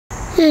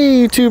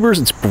Hey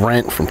YouTubers, it's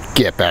Brent from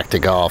Get Back to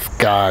Golf.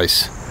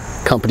 Guys,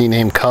 company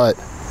name cut.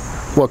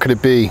 What could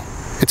it be?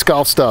 It's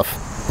golf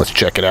stuff. Let's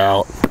check it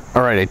out.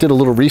 Alright, I did a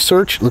little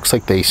research. Looks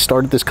like they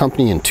started this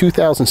company in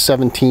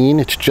 2017.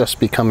 It's just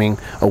becoming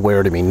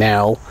aware to me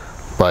now,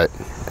 but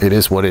it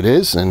is what it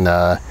is. And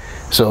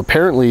so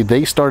apparently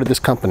they started this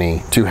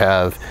company to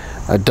have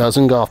a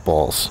dozen golf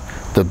balls,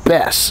 the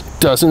best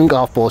dozen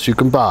golf balls you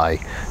can buy,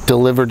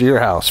 delivered to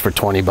your house for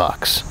 20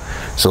 bucks.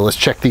 So let's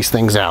check these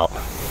things out.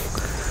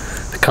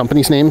 The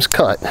company's name's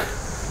Cut,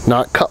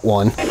 not Cut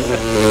One.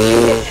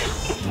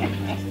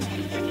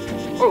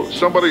 Oh,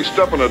 somebody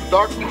stepping a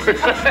duck?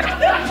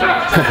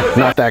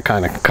 Not that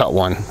kind of Cut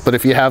One, but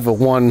if you have a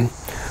one,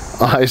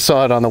 I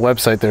saw it on the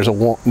website, there's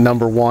a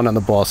number 1 on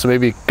the ball, so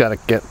maybe you gotta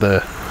get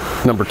the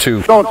number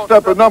 2. Don't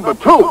step at number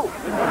 2.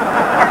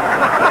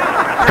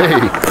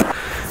 Hey,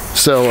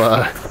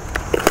 so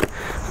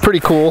pretty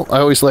cool. I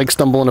always like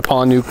stumbling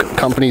upon new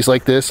companies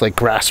like this, like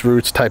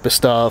grassroots type of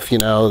stuff, you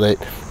know, that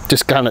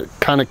just kind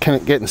of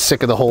getting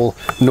sick of the whole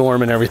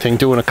norm and everything,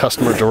 doing a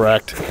customer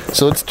direct.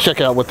 So let's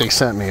check out what they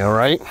sent me. All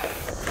right,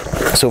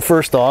 so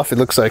first off, it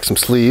looks like some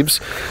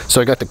sleeves.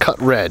 So I got the Cut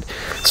Red.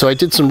 So I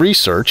did some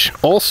research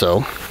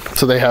also.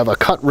 So they have a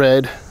Cut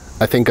Red,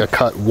 I think a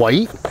Cut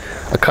White,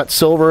 a Cut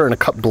Silver, and a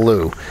Cut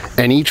Blue.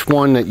 And each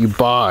one that you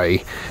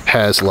buy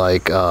has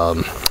like,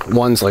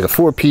 one's like a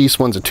 4-piece,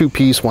 one's a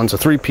 2-piece, one's a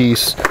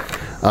 3-piece,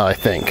 I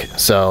think.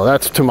 So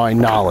that's to my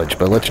knowledge,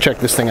 but let's check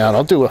this thing out.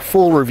 I'll do a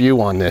full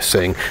review on this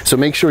thing. So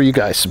make sure you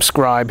guys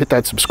subscribe, hit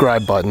that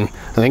subscribe button.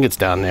 I think it's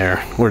down there,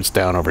 where it's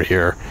down over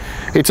here.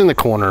 It's in the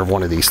corner of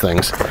one of these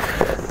things.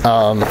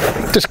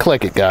 Just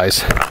click it,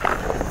 guys.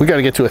 We got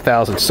to get to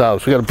 1,000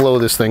 subs. We got to blow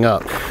this thing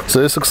up. So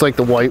this looks like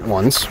the white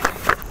ones.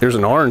 There's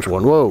an orange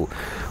one. Whoa.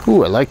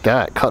 Ooh, I like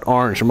that. Cut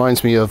orange.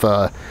 Reminds me of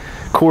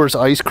Coors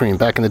ice cream.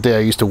 Back in the day,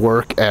 I used to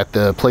work at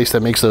the place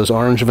that makes those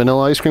orange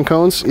vanilla ice cream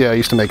cones. Yeah, I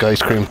used to make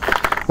ice cream.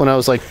 When I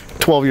was like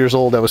 12 years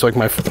old, that was like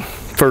my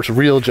first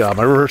real job.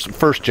 My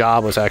first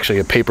job was actually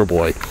a paper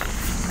boy.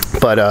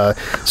 But,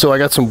 so I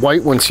got some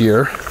white ones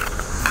here.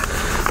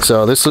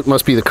 So this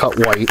must be the Cut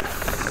White.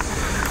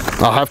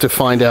 I'll have to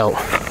find out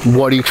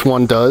what each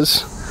one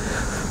does.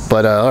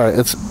 But, alright,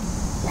 it's...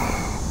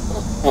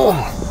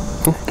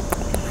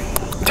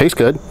 tastes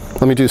good.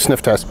 Let me do a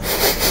sniff test.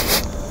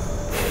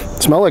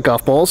 Smell like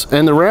golf balls,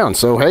 and they're round,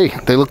 so hey,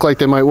 they look like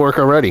they might work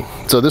already.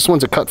 So this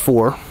one's a Cut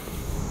 4,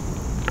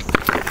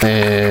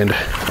 and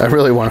I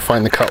really want to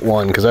find the Cut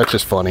 1 because that's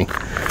just funny.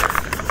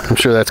 I'm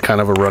sure that's kind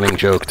of a running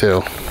joke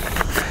too.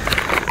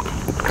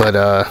 But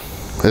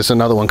there's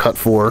another one, Cut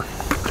 4.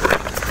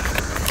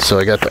 So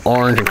I got the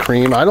orange and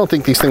cream. I don't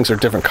think these things are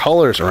different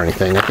colors or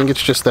anything. I think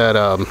it's just that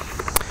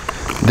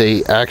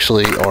they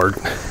actually are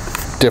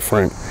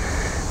different.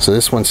 So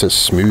this one says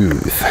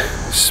smooth,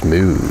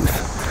 smooth,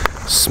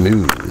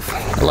 smooth.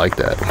 I like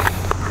that.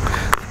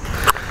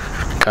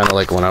 Kind of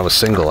like when I was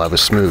single, I was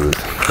smooth.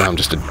 Now I'm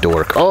just a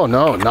dork. Oh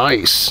no,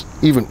 nice.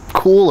 Even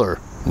cooler.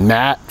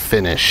 Matte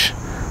finish.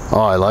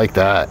 Oh, I like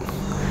that.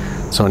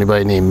 So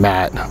anybody named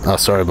Matt, oh,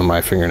 sorry about my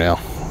fingernail.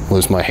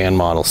 Lose my hand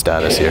model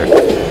status here.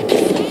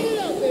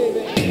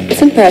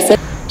 It's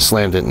impressive.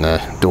 Slammed it in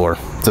the door.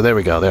 So there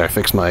we go. There, I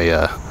fixed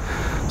my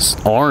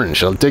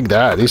orange. I'll dig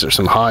that. These are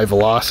some high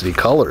velocity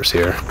colors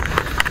here.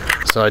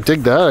 So I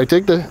dig that. I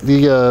dig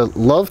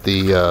love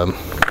the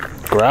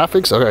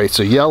graphics. Okay,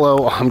 so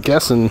yellow, I'm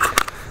guessing,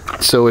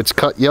 so it's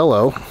cut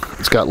yellow.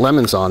 It's got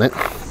lemons on it,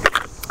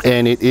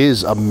 and it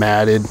is a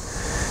matted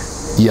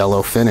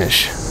yellow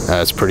finish.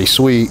 That's pretty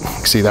sweet.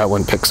 See, that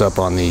one picks up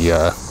on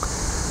the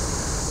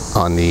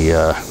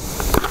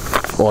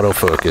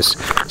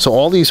autofocus. So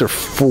all these are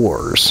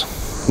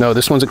 4s. No,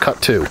 this one's a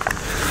Cut 2.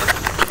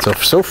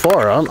 So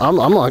far, I'm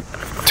like,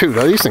 dude,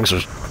 these things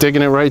are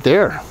digging it right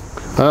there.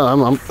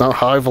 I'm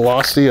high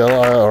velocity,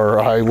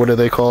 or high, what do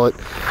they call it?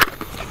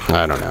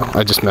 I don't know.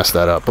 I just messed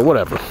that up, but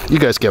whatever. You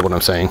guys get what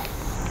I'm saying.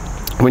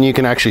 When you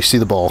can actually see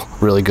the ball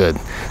really good.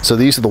 So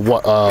these are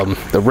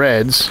the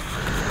reds.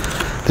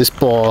 This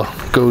ball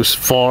goes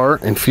far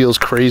and feels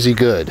crazy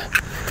good.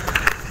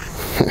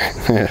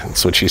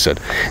 That's what she said.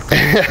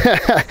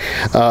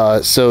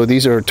 So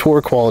these are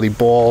tour quality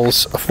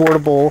balls,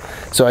 affordable.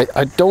 So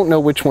I don't know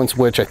which one's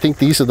which. I think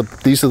these are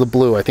the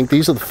blue. I think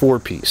these are the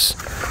 4-piece.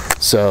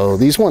 So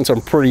these ones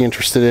I'm pretty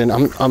interested in.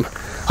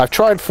 I've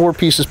tried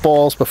 4-pieces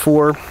balls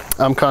before.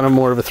 I'm kind of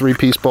more of a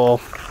 3-piece ball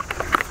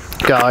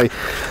guy,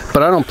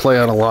 but I don't play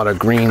on a lot of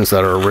greens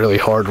that are really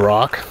hard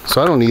rock,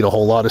 so I don't need a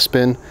whole lot of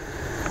spin.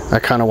 I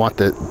kind of want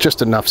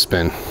just enough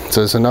spin.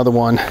 So there's another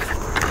one.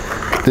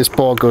 This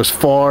ball goes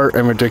far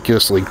and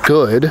ridiculously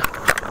good.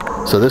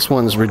 So this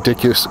one's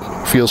ridiculous,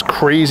 feels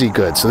crazy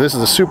good. So this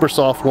is a super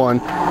soft one.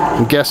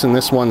 I'm guessing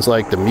this one's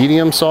like the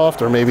medium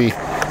soft, or maybe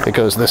it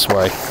goes this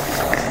way.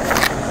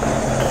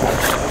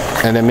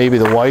 And then maybe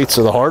the whites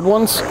are the hard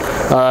ones.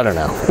 I don't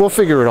know. We'll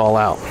figure it all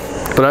out.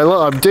 But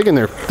I'm digging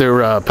their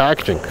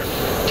packaging.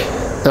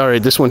 All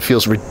right, this one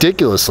feels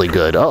ridiculously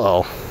good.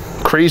 Uh-oh.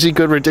 Crazy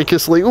good,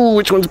 ridiculously. Ooh,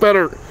 which one's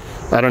better?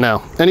 I don't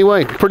know.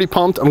 Anyway, pretty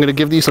pumped. I'm going to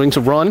give these things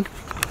a run.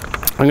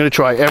 I'm going to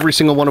try every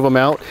single one of them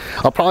out.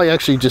 I'll probably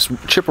actually just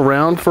chip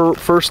around for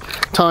first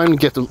time to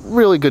get the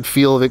really good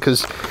feel of it,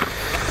 because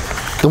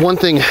the one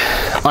thing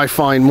I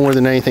find more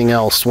than anything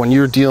else, when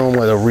you're dealing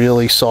with a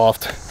really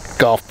soft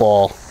golf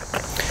ball,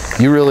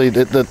 you really,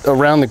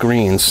 around the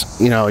greens,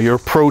 you know, your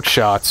approach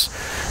shots,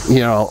 you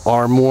know,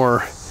 are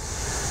more,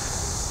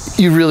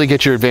 you really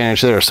get your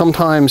advantage there.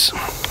 Sometimes,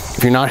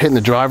 if you're not hitting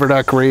the driver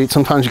that great,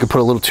 sometimes you can put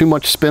a little too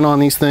much spin on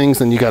these things,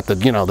 then you got the,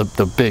 you know,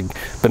 the big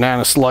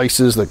banana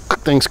slices, the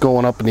things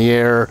going up in the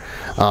air,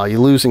 you're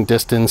losing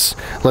distance.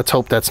 Let's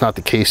hope that's not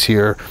the case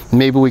here.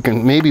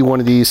 Maybe one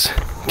of these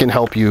can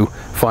help you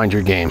find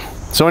your game.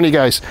 So anyway,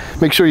 guys,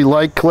 make sure you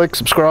like, click,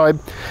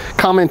 subscribe,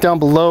 comment down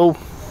below,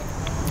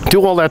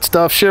 do all that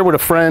stuff, share with a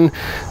friend,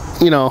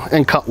 you know,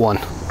 and cut one.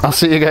 I'll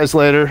see you guys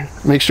later.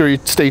 Make sure you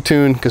stay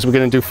tuned, because we're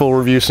going to do full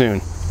review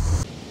soon.